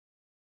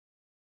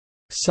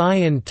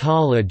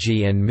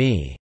Scientology and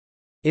Me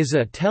is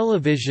a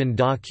television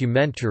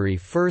documentary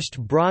first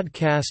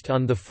broadcast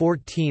on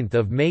 14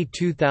 May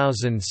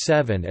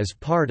 2007 as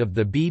part of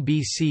the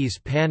BBC's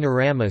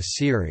Panorama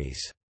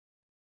series.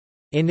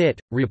 In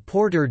it,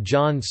 reporter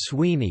John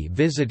Sweeney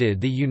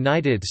visited the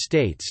United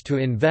States to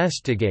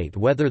investigate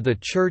whether the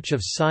Church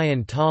of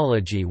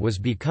Scientology was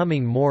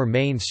becoming more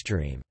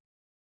mainstream.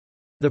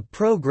 The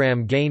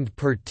program gained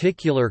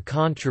particular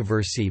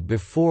controversy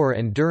before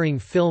and during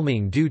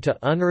filming due to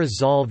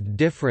unresolved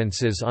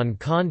differences on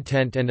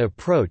content and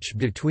approach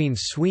between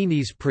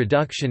Sweeney's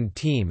production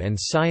team and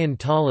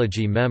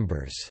Scientology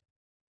members.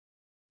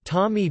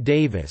 Tommy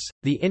Davis,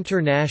 the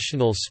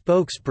international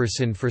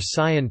spokesperson for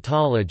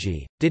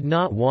Scientology, did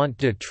not want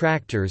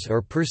detractors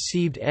or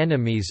perceived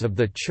enemies of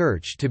the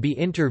church to be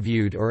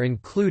interviewed or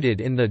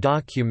included in the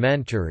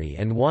documentary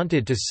and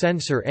wanted to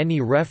censor any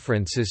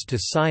references to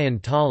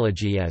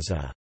Scientology as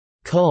a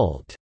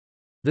cult.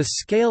 The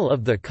scale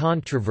of the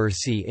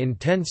controversy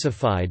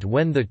intensified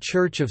when the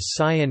Church of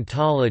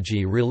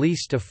Scientology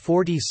released a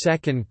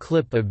 40-second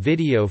clip of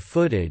video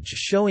footage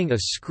showing a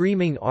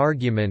screaming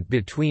argument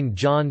between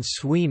John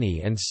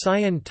Sweeney and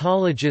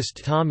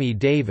Scientologist Tommy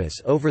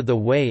Davis over the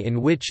way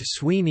in which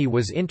Sweeney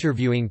was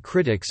interviewing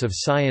critics of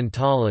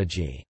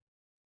Scientology.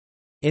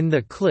 In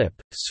the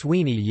clip,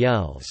 Sweeney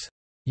yells,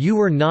 "You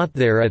were not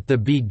there at the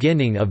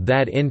beginning of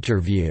that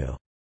interview.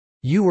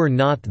 You were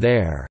not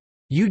there.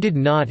 You did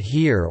not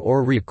hear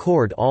or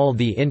record all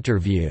the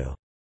interview.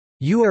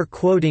 You are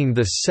quoting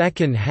the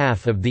second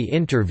half of the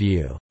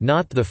interview,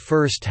 not the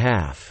first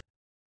half.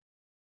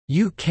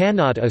 You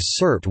cannot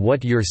assert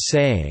what you're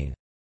saying."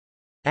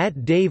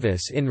 At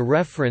Davis in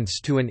reference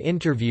to an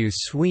interview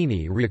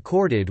Sweeney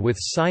recorded with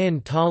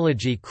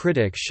Scientology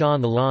critic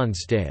Sean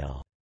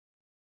Lonsdale.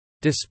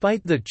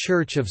 Despite the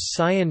Church of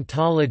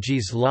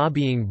Scientology's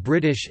lobbying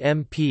British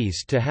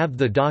MPs to have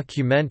the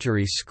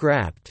documentary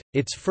scrapped,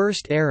 its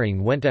first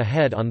airing went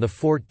ahead on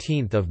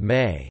 14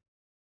 May.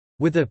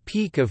 With a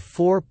peak of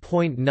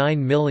 4.9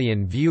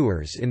 million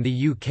viewers in the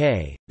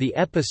UK, the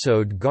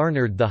episode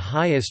garnered the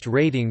highest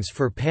ratings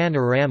for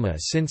Panorama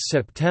since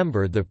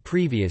September the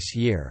previous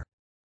year.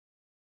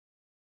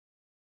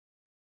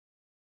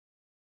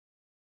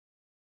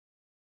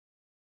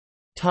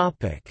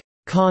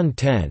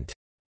 Content.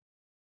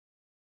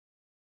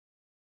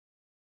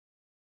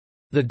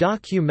 The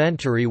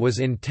documentary was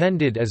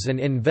intended as an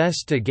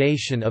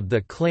investigation of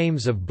the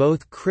claims of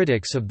both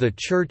critics of the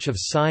Church of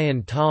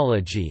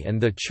Scientology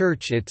and the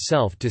Church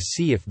itself to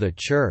see if the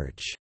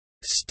Church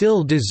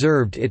still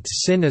deserved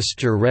its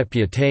sinister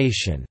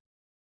reputation.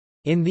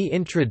 In the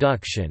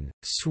introduction,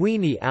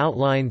 Sweeney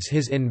outlines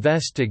his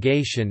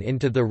investigation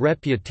into the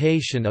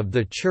reputation of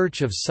the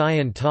Church of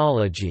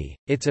Scientology,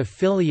 its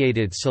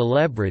affiliated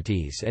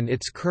celebrities and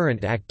its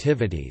current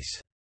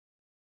activities.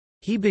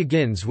 He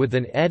begins with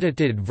an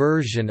edited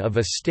version of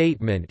a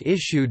statement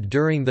issued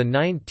during the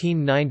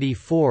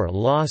 1994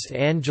 Los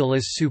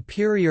Angeles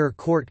Superior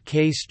Court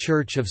case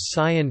Church of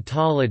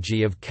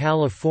Scientology of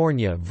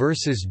California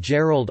versus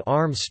Gerald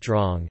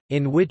Armstrong,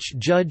 in which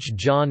Judge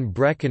John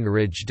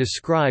Breckenridge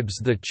describes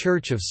the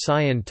Church of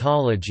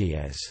Scientology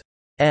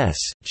as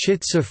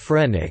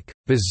schizophrenic,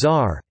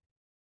 bizarre,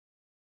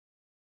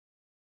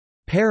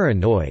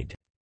 paranoid,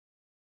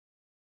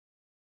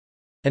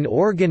 an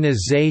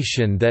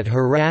organization that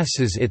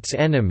harasses its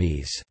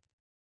enemies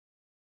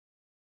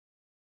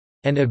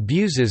and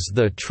abuses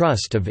the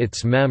trust of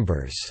its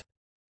members.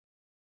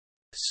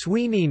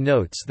 Sweeney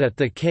notes that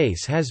the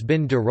case has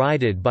been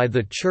derided by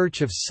the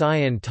Church of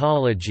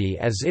Scientology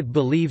as it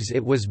believes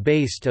it was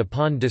based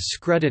upon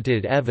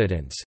discredited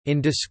evidence. In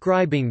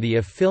describing the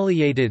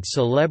affiliated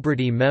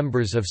celebrity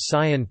members of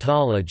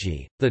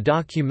Scientology, the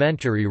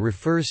documentary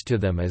refers to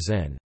them as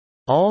an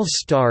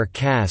all-star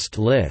cast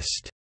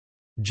list.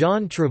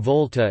 John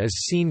Travolta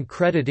is seen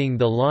crediting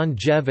the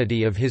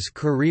longevity of his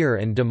career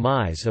and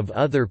demise of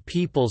other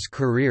people's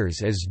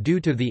careers as due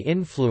to the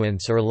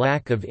influence or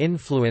lack of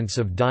influence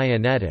of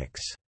Dianetics.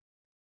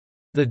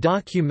 The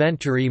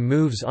documentary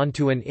moves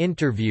onto an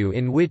interview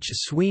in which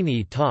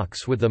Sweeney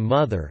talks with a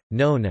mother,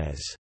 known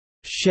as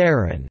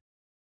Sharon,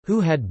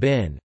 who had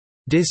been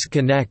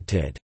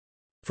disconnected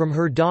from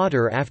her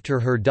daughter after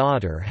her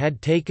daughter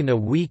had taken a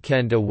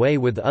weekend away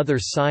with other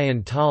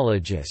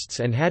Scientologists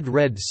and had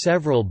read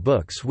several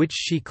books which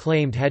she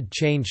claimed had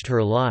changed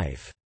her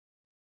life.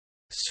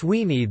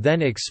 Sweeney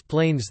then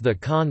explains the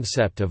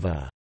concept of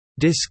a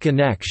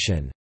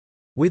disconnection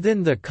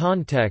within the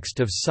context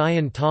of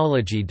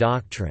Scientology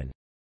doctrine.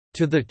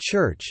 To the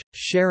Church,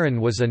 Sharon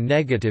was a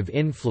negative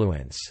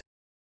influence.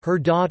 Her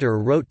daughter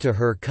wrote to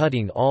her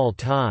cutting all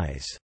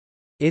ties.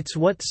 It's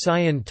what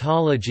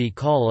Scientology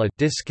call a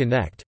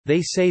disconnect.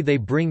 They say they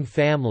bring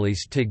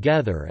families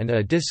together and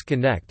a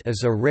disconnect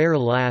is a rare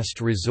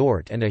last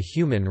resort and a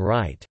human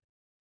right.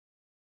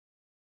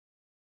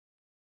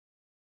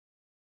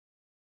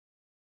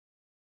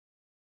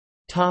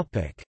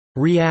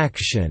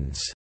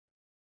 Reactions.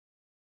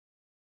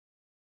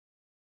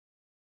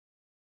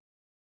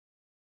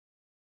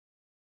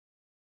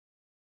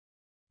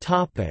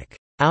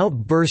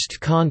 Outburst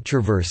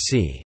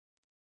controversy.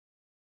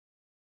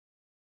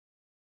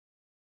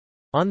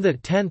 On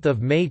 10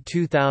 May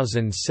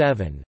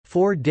 2007,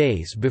 4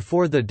 days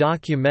before the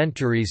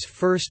documentary's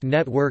first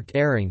networked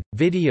airing,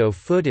 video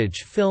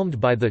footage filmed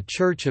by the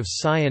Church of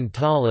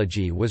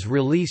Scientology was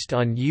released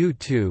on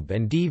YouTube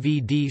and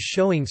DVD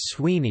showing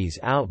Sweeney's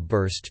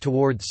outburst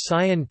towards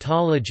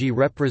Scientology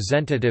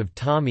representative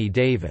Tommy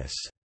Davis.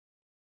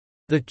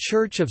 The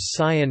Church of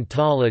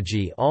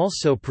Scientology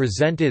also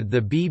presented the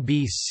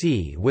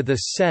BBC with a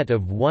set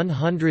of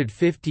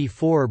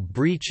 154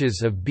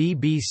 breaches of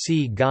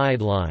BBC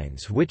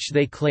guidelines which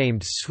they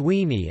claimed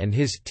Sweeney and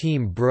his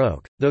team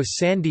broke, though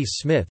Sandy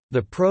Smith,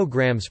 the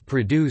programme's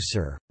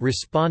producer,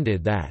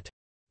 responded that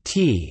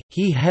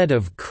he head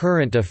of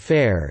current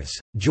affairs,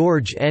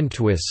 George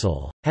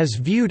Entwistle, has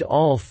viewed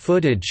all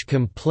footage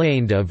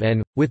complained of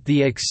and, with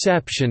the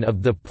exception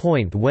of the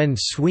point when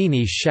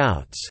Sweeney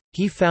shouts,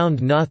 he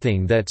found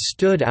nothing that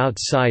stood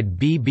outside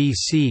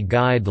BBC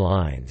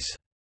guidelines.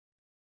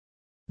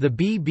 The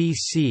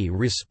BBC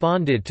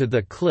responded to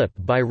the clip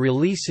by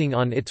releasing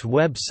on its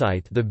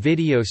website the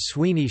video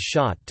Sweeney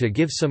shot to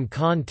give some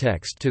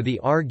context to the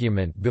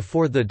argument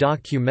before the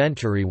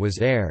documentary was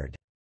aired.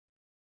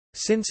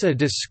 Since a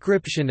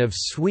description of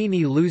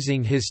Sweeney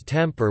losing his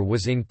temper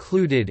was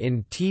included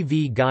in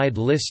TV guide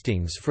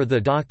listings for the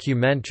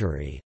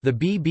documentary, the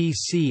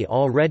BBC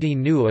already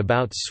knew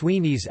about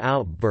Sweeney's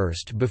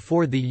outburst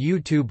before the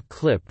YouTube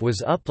clip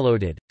was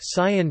uploaded.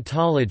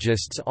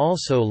 Scientologists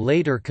also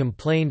later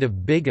complained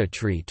of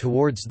bigotry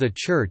towards the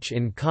church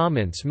in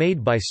comments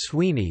made by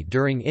Sweeney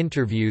during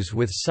interviews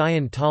with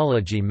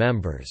Scientology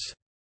members.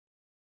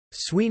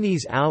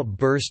 Sweeney's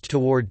outburst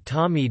toward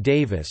Tommy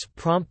Davis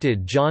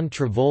prompted John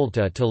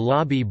Travolta to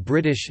lobby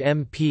British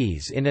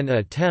MPs in an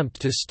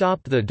attempt to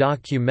stop the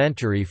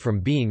documentary from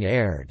being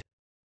aired.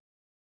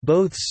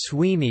 Both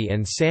Sweeney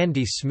and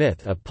Sandy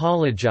Smith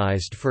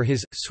apologized for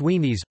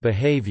Sweeney's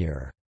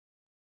behavior.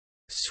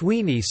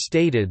 Sweeney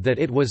stated that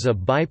it was a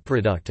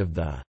byproduct of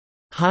the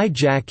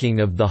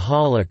hijacking of the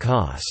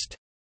Holocaust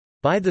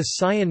by the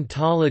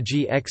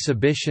Scientology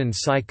exhibition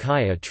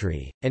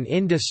Psychiatry, an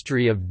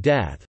industry of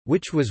death,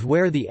 which was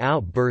where the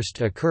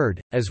outburst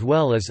occurred, as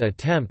well as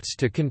attempts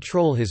to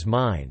control his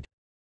mind.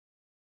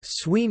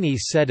 Sweeney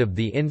said of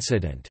the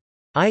incident,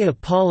 "I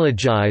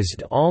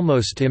apologized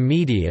almost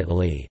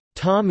immediately.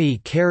 Tommy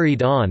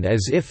carried on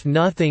as if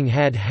nothing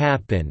had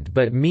happened,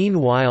 but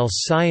meanwhile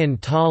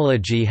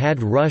Scientology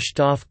had rushed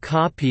off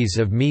copies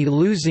of me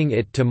losing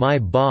it to my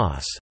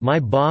boss, my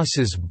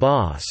boss's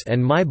boss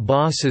and my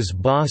boss's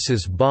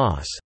boss's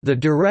boss, the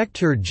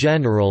Director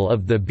General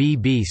of the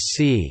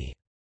BBC."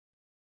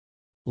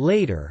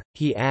 Later,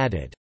 he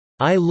added,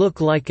 "I look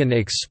like an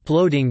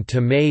exploding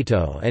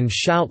tomato and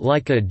shout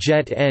like a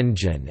jet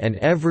engine, and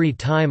every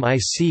time I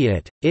see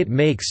it, it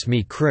makes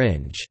me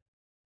cringe."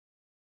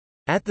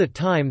 At the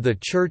time the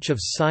Church of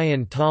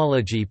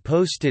Scientology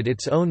posted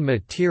its own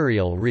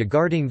material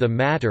regarding the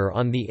matter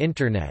on the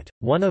Internet,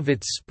 one of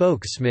its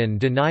spokesmen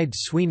denied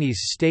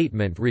Sweeney's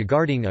statement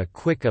regarding a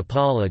quick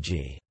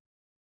apology.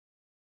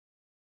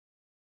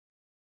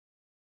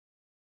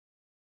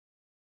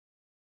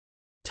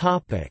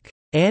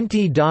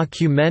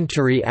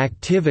 Anti-documentary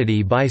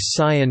activity by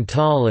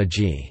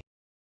Scientology.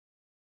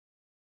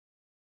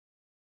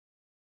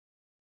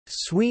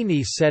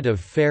 Sweeney said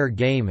of Fair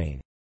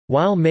Gaming,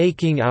 "While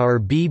making our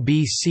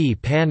BBC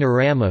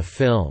Panorama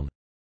film,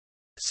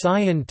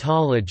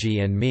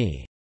 Scientology and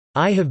Me,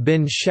 I have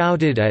been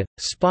shouted at,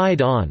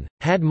 spied on,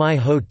 had my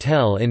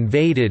hotel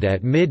invaded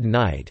at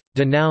midnight,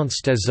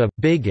 denounced as a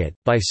bigot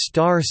by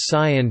star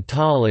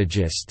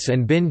Scientologists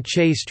and been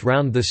chased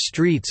round the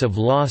streets of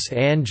Los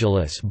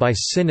Angeles by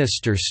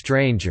sinister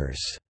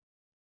strangers."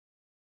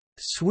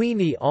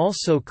 Sweeney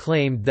also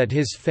claimed that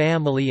his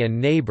family and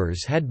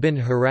neighbors had been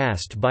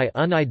harassed by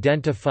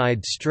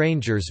unidentified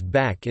strangers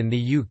back in the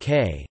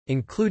UK,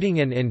 including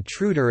an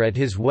intruder at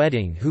his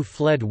wedding who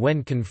fled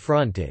when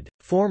confronted.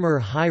 Former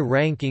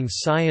high-ranking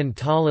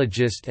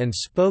Scientologist and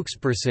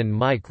spokesperson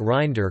Mike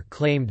Rinder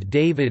claimed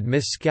David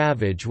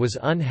Miscavige was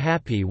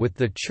unhappy with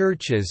the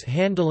church's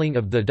handling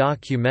of the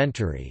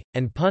documentary,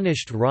 and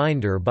punished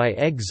Rinder by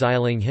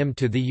exiling him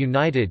to the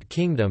United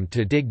Kingdom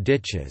to dig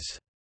ditches.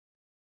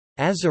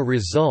 As a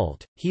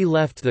result, he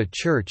left the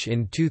church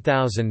in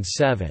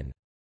 2007.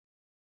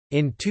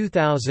 In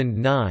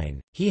 2009,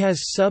 he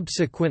has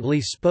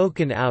subsequently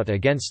spoken out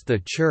against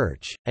the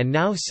church, and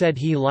now said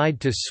he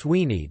lied to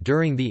Sweeney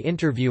during the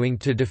interviewing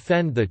to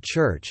defend the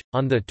church.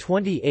 On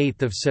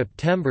 28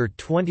 September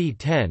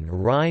 2010,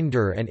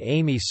 Rinder and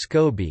Amy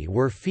Scobie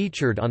were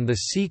featured on The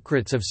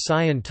Secrets of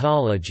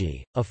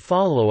Scientology, a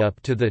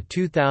follow-up to the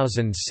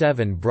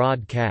 2007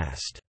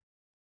 broadcast.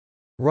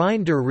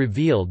 Rinder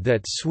revealed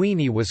that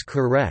Sweeney was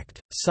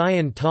correct.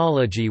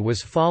 Scientology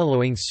was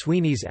following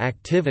Sweeney's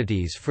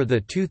activities for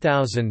the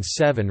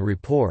 2007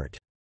 report.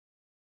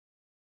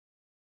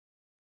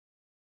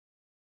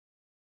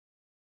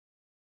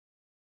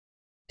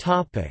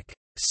 Topic: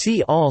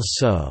 See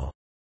also: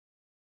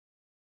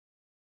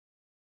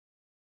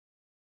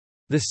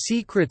 The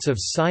Secrets of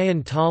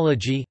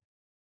Scientology,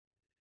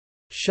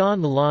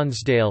 Sean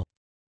Lonsdale.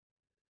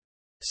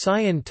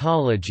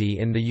 Scientology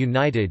in the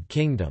United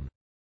Kingdom